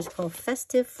paper is called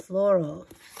Festive Floral.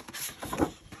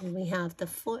 And we have the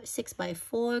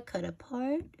 6x4 cut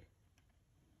apart.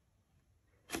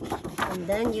 And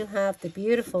then you have the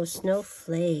beautiful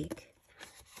snowflake.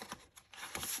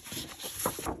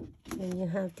 And you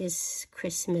have this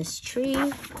Christmas tree.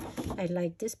 I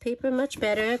like this paper much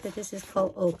better, but this is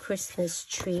called Oh Christmas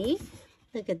Tree.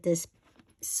 Look at this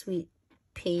sweet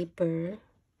paper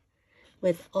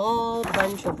with all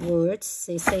bunch of words.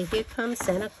 They say, here comes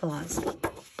Santa Claus.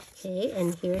 Okay,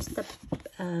 and here's the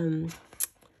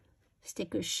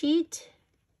sticker sheet.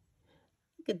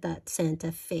 Look at that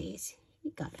Santa face. He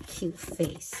got a cute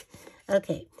face.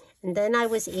 Okay, and then I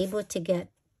was able to get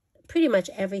pretty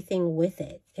much everything with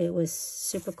it. It was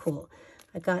super cool.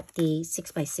 I got the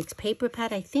 6x6 paper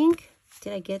pad, I think.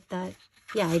 Did I get that?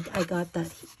 Yeah, I got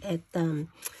that at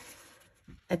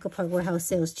Echo Park Warehouse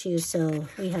sales too. So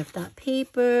we have that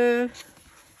paper.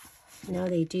 Now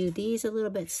they do these a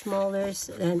little bit smaller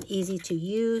and easy to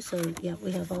use. So yeah,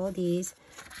 we have all these.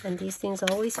 And these things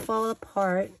always fall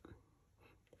apart.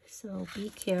 So be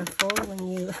careful when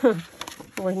you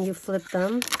when you flip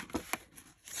them.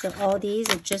 So all these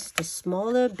are just a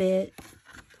smaller bit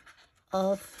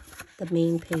of the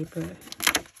main paper.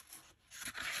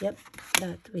 Yep,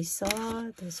 that we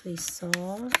saw, this we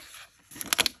saw.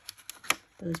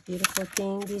 Those beautiful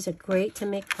things. These are great to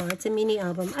make cards and mini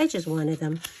album. I just wanted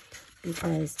them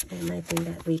because, and I think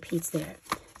that repeats there.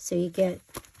 So you get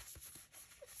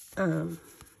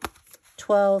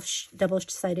 12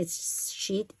 double-sided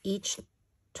sheet each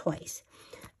twice.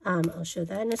 I'll show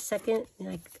that in a second.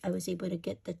 I was able to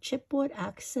get the chipboard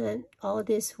accent. All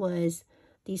this was,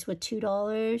 these were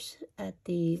 $2 at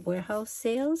the warehouse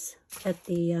sales, at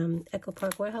the Echo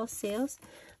Park Warehouse sales.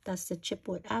 That's the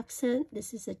chipboard accent.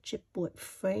 This is a chipboard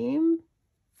frame.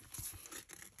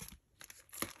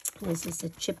 This is a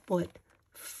chipboard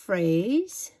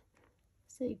phrase.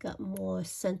 So you got more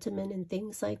sentiment and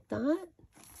things like that.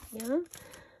 Yeah.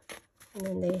 And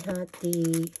then they had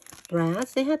the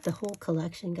brass. They had the whole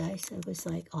collection, guys. It was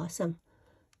like awesome.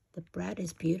 The brad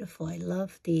is beautiful. I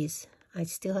love these. I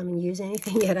still haven't used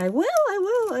anything yet. I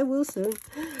will soon.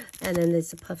 And then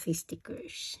there's the puffy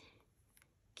stickers.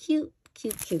 Cute,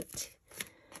 cute, cute.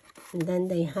 And then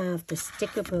they have the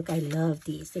sticker book. I love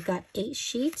these. They got 8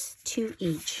 sheets, 2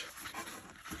 each.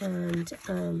 And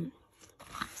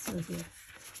so here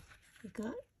we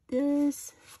got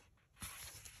this.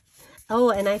 Oh,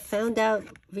 and I found out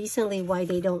recently why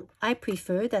they don't. I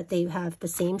prefer that they have the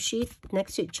same sheet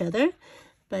next to each other.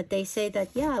 But they say that,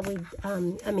 yeah,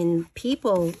 I mean,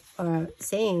 people are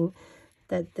saying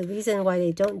that the reason why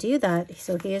they don't do that,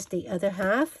 so here's the other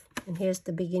half, and here's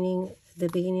the beginning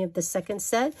of the second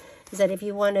set, is that if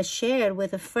you want to share it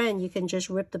with a friend, you can just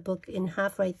rip the book in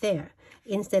half right there,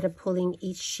 instead of pulling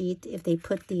each sheet, if they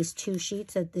put these 2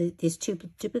 sheets, these 2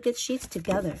 duplicate sheets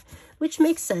together, which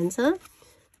makes sense, huh?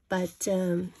 But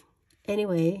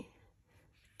anyway,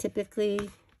 typically,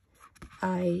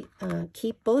 I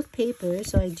keep both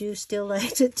papers, so I do still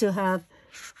like to have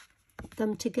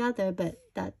them together, but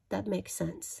that makes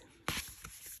sense.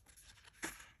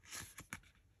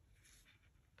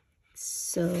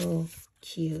 So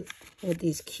cute with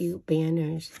these cute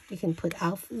banners. You can put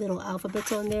little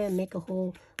alphabets on there and make a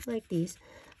whole like these.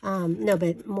 No,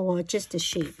 but more just a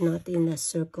shape, not in a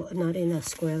circle, not in a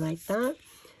square like that.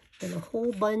 And a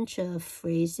whole bunch of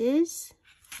phrases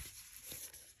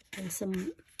and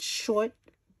some short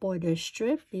border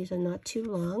strip. These are not too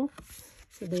long,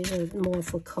 so these are more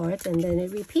for cards, and then it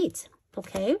repeats.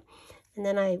 Okay, and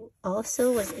then I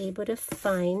also was able to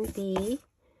find the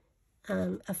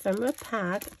ephemera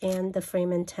pack and the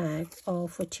frame and tag, all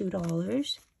for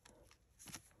 $2.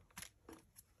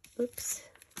 Oops.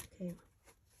 Okay,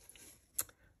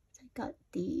 so I got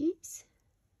these.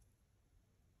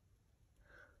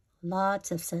 Lots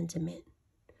of sentiment,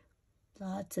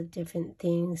 lots of different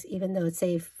things, even though it's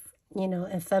you know,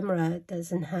 ephemera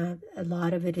doesn't have, a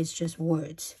lot of it is just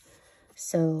words.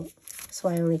 So that's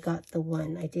why I only got the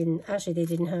one. I didn't, actually they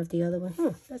didn't have the other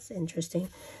one. That's interesting.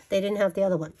 They didn't have the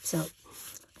other one. So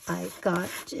I got,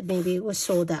 maybe it was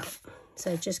sold out.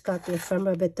 So I just got the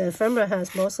ephemera, but the ephemera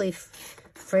has mostly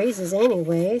phrases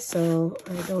anyway. So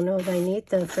I don't know if I need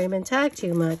the frame and tag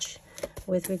too much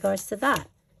with regards to that.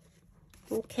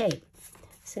 Okay.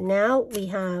 So now we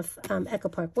have Echo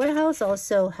Park Warehouse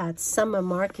also had summer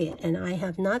market, and I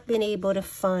have not been able to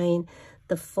find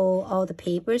the all the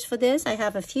papers for this. I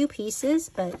have a few pieces,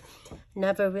 but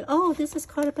never oh, this is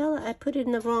CARTOGRAPHY. I put it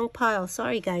in the wrong pile.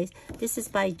 Sorry, guys. This is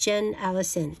by Jen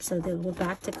Allison. So we're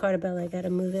back to CARTOGRAPHY. I got to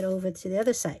move it over to the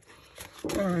other side.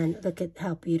 And look at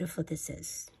how beautiful this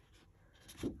is.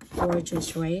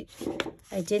 Gorgeous, right?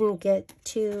 I didn't get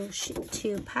two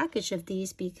package of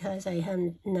these because I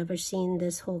have never seen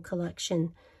this whole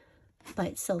collection by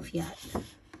itself yet.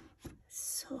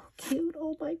 So cute.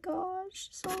 Oh my gosh,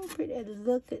 so pretty. And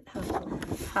look at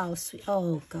how sweet.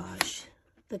 Oh gosh,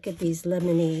 look at these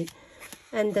lemonade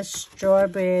and the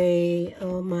strawberry.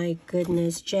 Oh my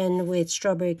goodness, Jen with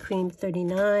strawberry cream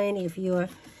 39. If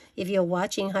you're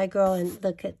watching, hi girl, and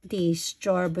look at the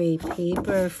strawberry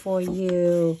paper for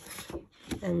you.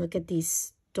 And look at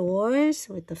these stores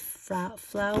with the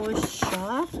flower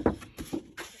shop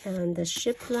and the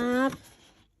shiplap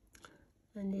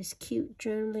and these cute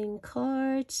journaling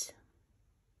cards.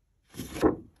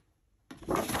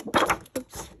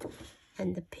 Oops.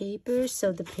 And the paper.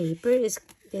 So the paper is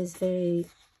very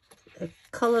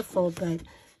colorful, but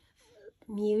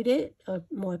muted or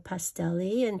more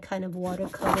pastel-y and kind of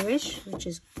watercolorish, which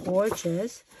is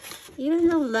gorgeous. Even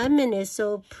the lemon is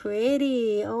so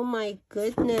pretty. Oh my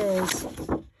goodness,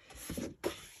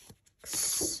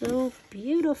 so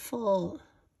beautiful.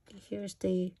 Here's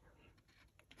the,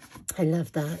 I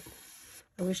love that.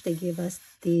 I wish they give us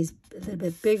these a little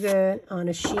bit bigger on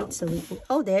a sheet so we can,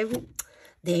 oh, there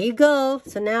you go.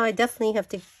 So now I definitely have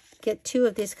to get 2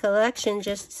 of this collection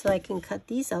just so I can cut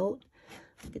these out.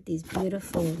 Look at these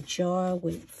beautiful jar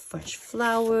with fresh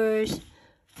flowers,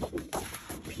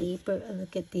 paper.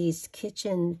 Look at these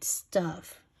kitchen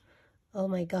stuff. Oh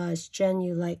my gosh, Jen,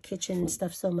 you like kitchen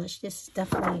stuff so much. This is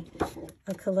definitely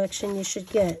a collection you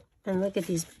should get. And look at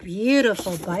these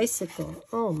beautiful bicycle.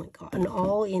 Oh my god, and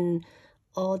all in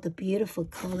all the beautiful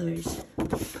colors.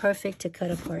 Perfect to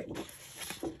cut apart.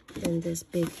 And this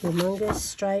big humongous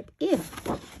stripe. Ew,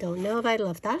 don't know if I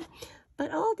love that.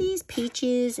 But all these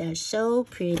peaches are so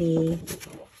pretty.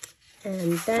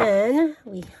 And then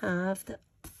we have the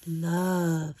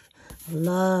love.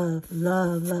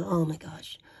 Oh my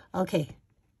gosh. Okay.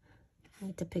 I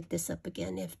need to pick this up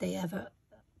again if they ever.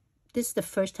 This is the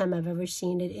first time I've ever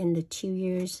seen it in the 2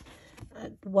 years,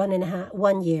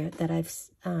 1 year that I've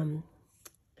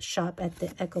shopped at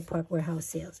the Echo Park Warehouse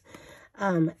sales.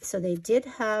 So they did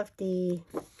have the,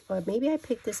 or maybe I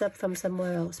picked this up from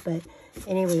somewhere else, but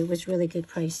anyway, it was really good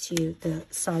price too. The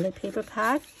solid paper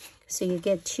pack. So you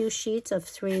get 2 sheets of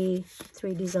three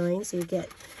designs. So you get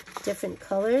different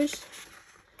colors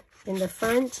in the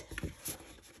front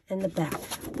and the back.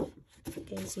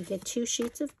 Okay, so you get 2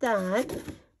 sheets of that,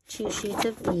 2 sheets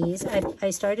of these. I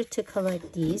started to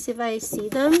collect these if I see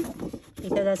them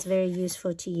because that's very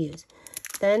useful to use.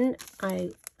 Then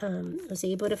I was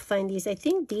able to find these. I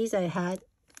think these I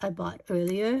bought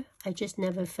earlier. I just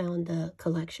never found the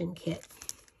collection kit,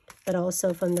 but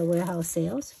also from the warehouse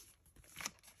sales.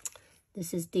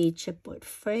 This is the chipboard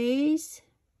phrase.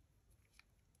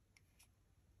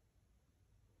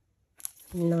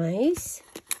 Nice.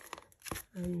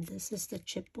 And this is the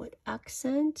chipboard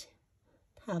accent.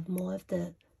 Have more of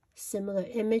the similar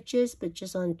images, but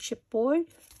just on chipboard.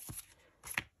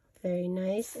 Very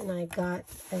nice. And I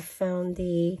found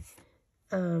the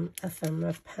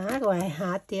ephemera pack, or I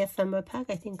had the ephemera pack,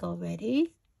 I think,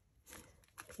 already.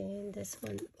 Okay, and this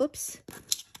one, oops,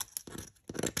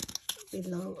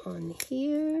 belong on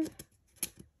here.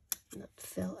 Not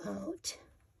fell out.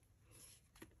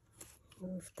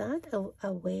 Move that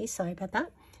away. Sorry about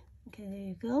that. Okay, there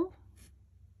you go.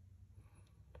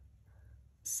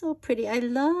 So pretty. I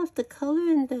love the color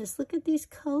in this. Look at these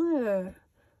color.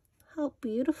 How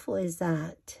beautiful is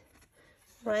that?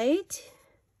 Right?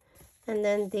 And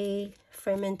then the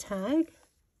frame and tag.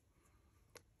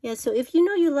 Yeah, so if you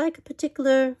know you like a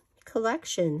particular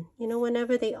collection, you know,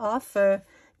 whenever they offer,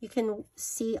 you can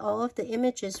see all of the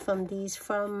images from these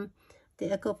from the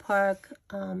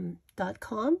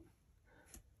𝘀𝗃𝗃.com.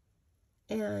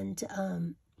 And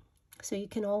so you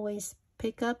can always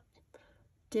pick up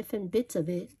different bits of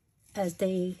it as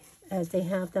they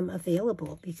have them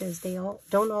available, because they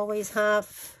don't always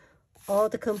have all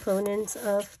the components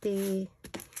of the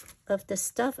of the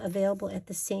stuff available at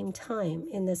the same time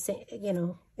in the same, you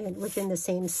know, within the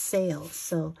same sale.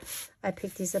 So I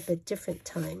picked these up at different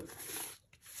time.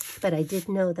 But I did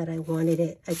know that I wanted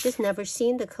it. I just never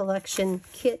seen the collection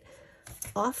kit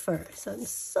offer, so I'm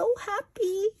so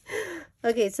happy.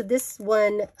 Okay, so this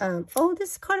one, oh,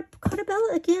 this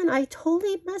CARTOGRAPHY again. I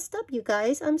totally messed up, you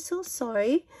guys. I'm so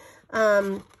sorry.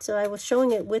 So I was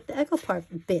showing it with the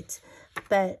𝘀𝗶𝗸𝗲 bit,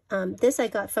 but this I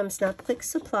got from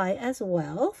𝘀𝗶𝗶𝗶𝗶 as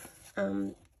well,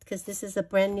 because this is a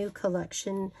brand new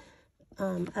collection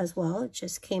as well. It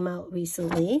just came out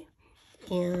recently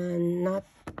and not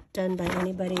done by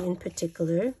anybody in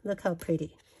particular. Look how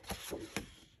pretty.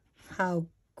 How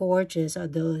gorgeous are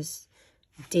those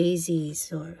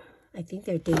daisies, or I think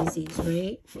they're daisies,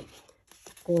 right?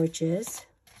 Gorgeous.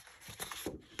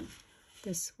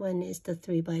 This one is the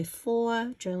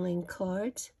 3x4 journaling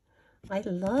cards. I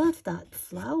love that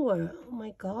flower. Oh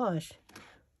my gosh.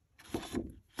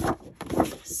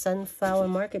 Sunflower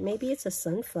market. Maybe it's a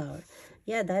sunflower.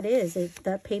 Yeah, that is.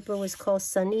 That paper was called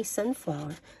Sunny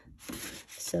Sunflower.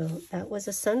 So that was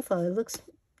a sunflower. It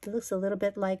looks a little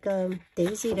bit like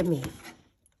daisy to me.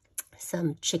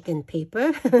 Some chicken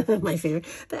paper, my favorite.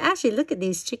 But actually, look at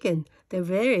these chicken. They're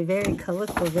very, very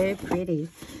colorful, very pretty.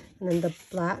 And then the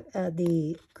black,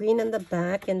 the green on the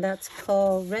back, and that's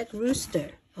called Red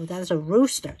Rooster. Oh, that's a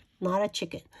rooster, not a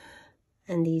chicken.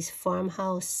 And these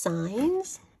farmhouse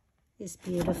signs is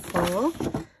beautiful.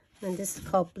 And this is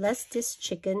called Bless This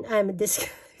Chicken.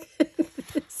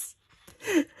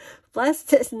 Bless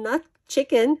this, not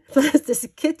chicken. Bless this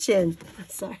kitchen.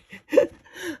 Sorry.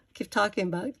 Keep talking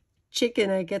about chicken,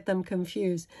 I get them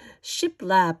confused.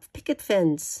 Shiplap, picket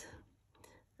fence.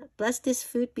 Bless this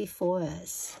food before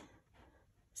us.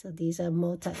 So these are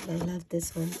I love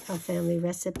this one. Our family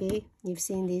recipe. You've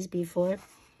seen these before.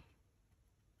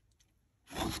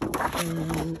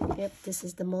 Yep, this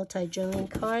is the multi-journaling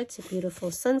cards.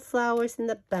 Beautiful sunflowers in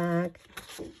the back.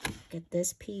 Get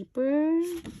this paper.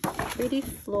 Pretty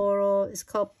floral. It's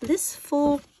called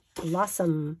Blissful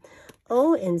Blossom.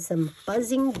 Oh, and some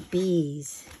buzzing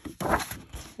bees.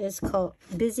 It's called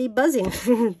Busy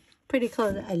Buzzing. Pretty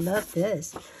cool. I love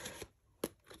this.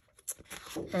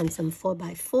 And some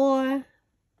 4x4.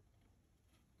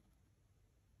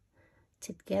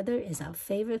 Together is our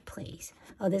favorite place.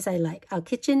 Oh, this I like. Our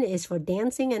kitchen is for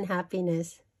dancing and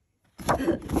happiness.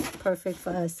 Perfect for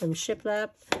us. Some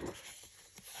shiplap.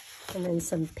 And then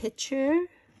some picture.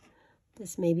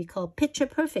 This may be called Picture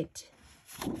Perfect.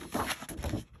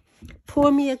 Pour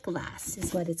me a glass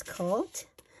is what it's called.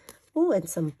 Oh, and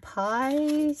some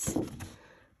pies.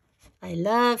 I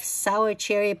love sour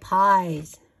cherry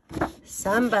pies.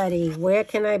 Somebody, where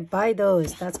can I buy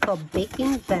those? That's called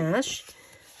Baking Bash.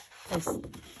 I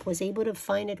was able to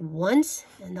find it once,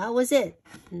 and that was it.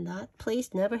 And that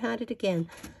place never had it again.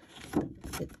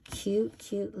 The cute,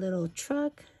 cute little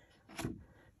truck.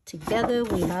 Together,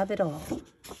 we have it all.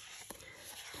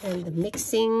 And the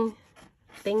mixing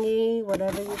thingy,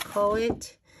 whatever you call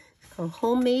it. It's called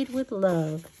Homemade with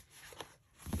Love.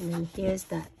 And then here's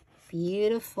that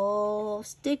beautiful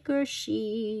sticker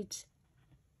sheet.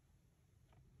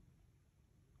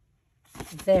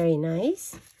 Very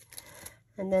nice.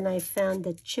 And then I found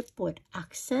the chipboard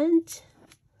accent,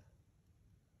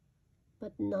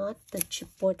 but not the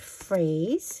chipboard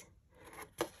phrase.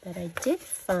 But I did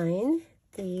find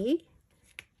the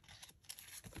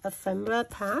ephemera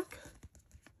pack.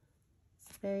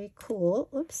 Very cool.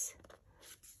 Oops.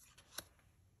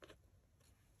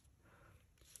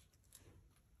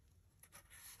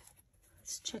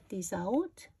 Let's check these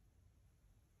out.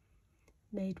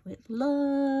 Made with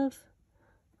Love.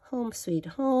 Home Sweet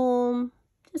Home.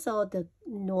 Just all the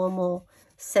normal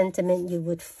sentiment you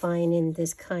would find in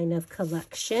this kind of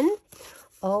collection.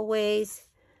 Always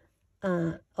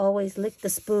lick the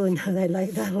spoon. I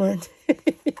like that one.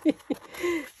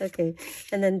 Okay,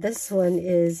 and then this one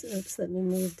is, oops, let me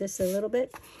move this a little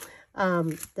bit.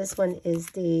 This one is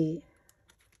the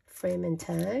frame and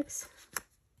tags.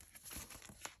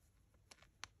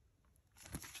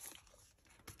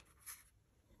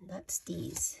 That's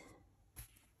these.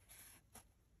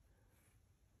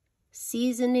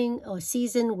 Seasoning or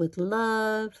season with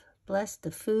love. Bless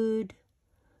the food.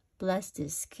 Bless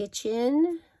this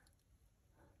kitchen.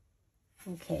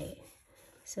 Okay,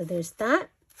 so there's that.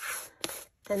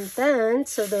 And then,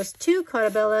 so those two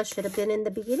CARTOGRAPHY should have been in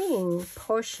the beginning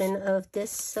portion of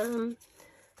this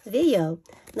video.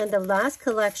 Then the last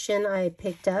collection I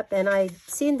picked up, and I'd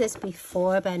seen this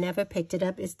before, but I never picked it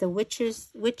up, is the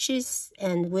Witches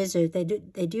and Wizards.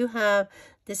 They do have,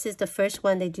 this is the first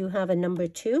one, they do have a number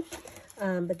 2,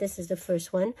 but this is the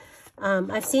first one.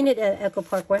 I've seen it at Echo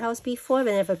Park Warehouse before,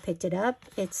 but I never picked it up.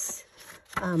 It's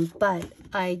but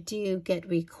I do get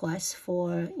requests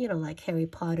for, you know, like Harry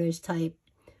Potter's type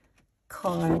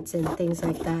cards and things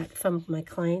like that from my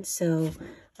clients. So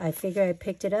I figure I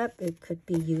picked it up. It could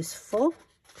be useful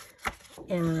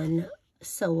and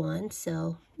so on.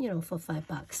 So, you know, for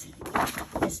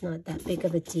 $5. It's not that big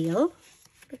of a deal.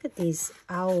 Look at these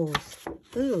owls.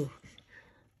 Ooh,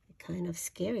 kind of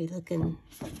scary looking,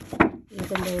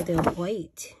 even though they're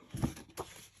white.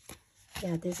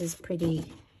 Yeah, this is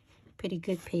pretty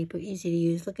good paper, easy to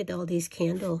use. Look at all these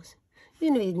candles.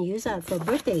 You can even use that for a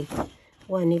birthday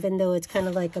one, even though it's kind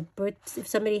of like a if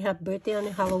somebody had birthday on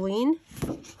Halloween.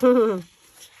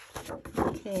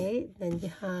 Okay, then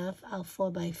you have our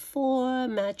 4x4.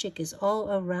 Magic is all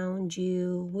around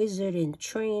you. Wizard in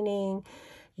training.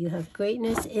 You have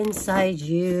greatness inside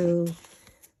you.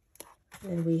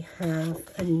 And we have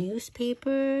a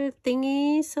newspaper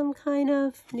thingy, some kind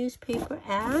of newspaper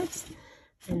ads.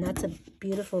 And that's a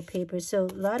beautiful paper. So a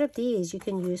lot of these you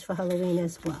can use for Halloween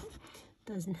as well.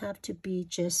 Doesn't have to be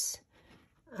just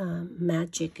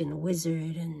magic and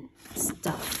wizard and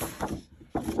stuff,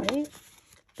 right?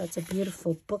 That's a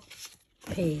beautiful book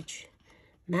page.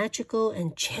 Magical,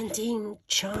 enchanting,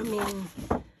 charming,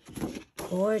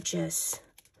 gorgeous.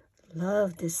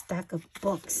 Love this stack of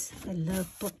books. I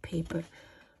love book paper.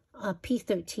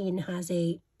 P13 has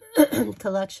a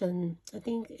collection, I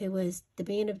think it was the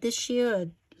beginning of this year or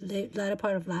latter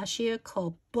part of last year,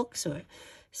 called Books or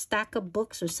Stack of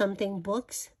Books or something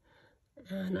books.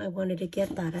 And I wanted to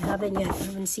get that. I haven't yet. I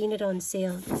haven't seen it on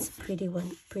sale. It's a pretty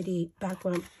one, pretty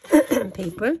background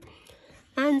paper.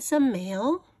 And some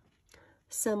mail.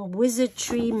 Some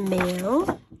wizardry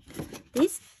mail.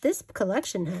 This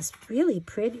collection has really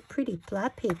pretty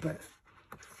flat paper,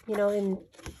 you know, in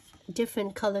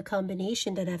different color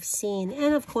combination that I've seen.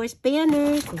 And of course,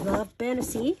 banners. Love banners.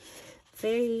 See,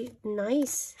 very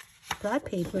nice flat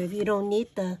paper. If you don't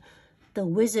need the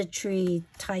wizardry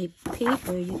type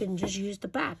paper, you can just use the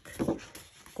back.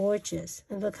 Gorgeous.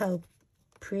 And look how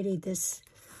pretty this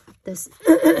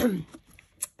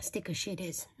sticker sheet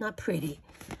is. Not pretty,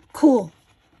 cool,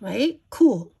 right?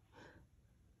 Cool.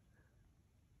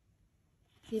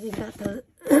 Even got the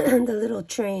the little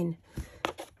train.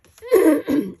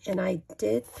 And I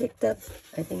did pick up,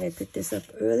 I think I picked this up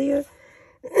earlier.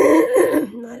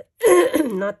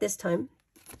 Not this time,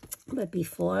 but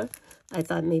before. I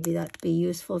thought maybe that'd be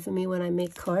useful for me when I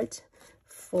make cards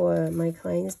for my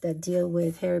clients that deal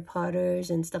with Harry Potters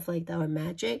and stuff like that, or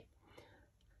magic.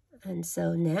 And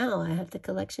so now I have the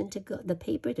collection to go, the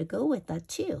paper to go with that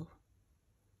too.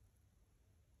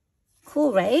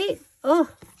 Cool, right? Oh,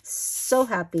 so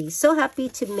happy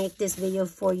to make this video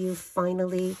for you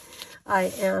finally.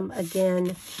 I am,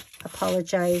 again,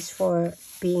 apologize for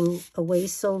being away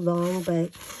so long,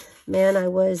 but man, I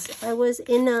was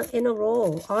in a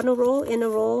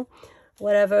roll,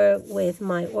 whatever, with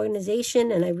my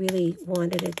organization, and I really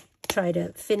wanted to try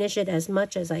to finish it as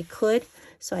much as I could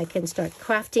so I can start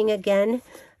crafting again.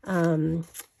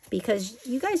 Because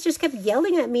you guys just kept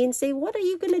yelling at me and saying, what are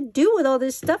you going to do with all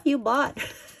this stuff you bought?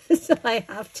 So I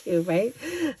have to, right?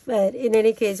 But in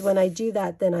any case, when I do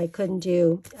that, then I couldn't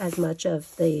do as much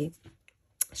of the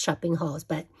shopping hauls.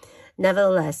 But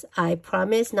nevertheless, I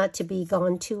promise not to be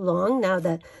gone too long. Now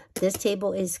that this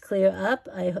table is clear up,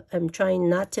 I'm trying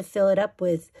not to fill it up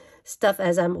with stuff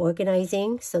as I'm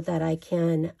organizing so that I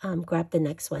can grab the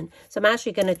next one. So I'm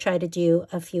actually going to try to do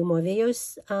a few more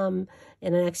videos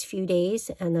in the next few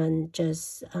days, and then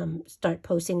just start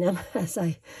posting them as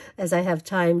I have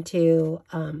time to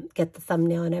get the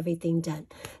thumbnail and everything done.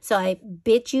 So I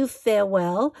bid you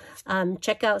farewell.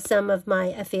 Check out some of my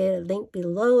affiliate link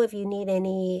below if you need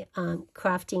any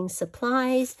crafting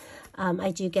supplies.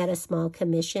 I do get a small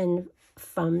commission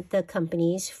from the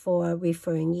companies for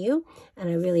referring you, and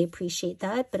I really appreciate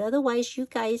that. But otherwise, you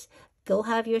guys go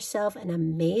have yourself an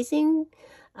amazing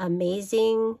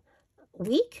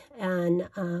week, and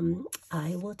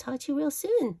I will talk to you real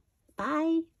soon.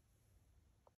 Bye.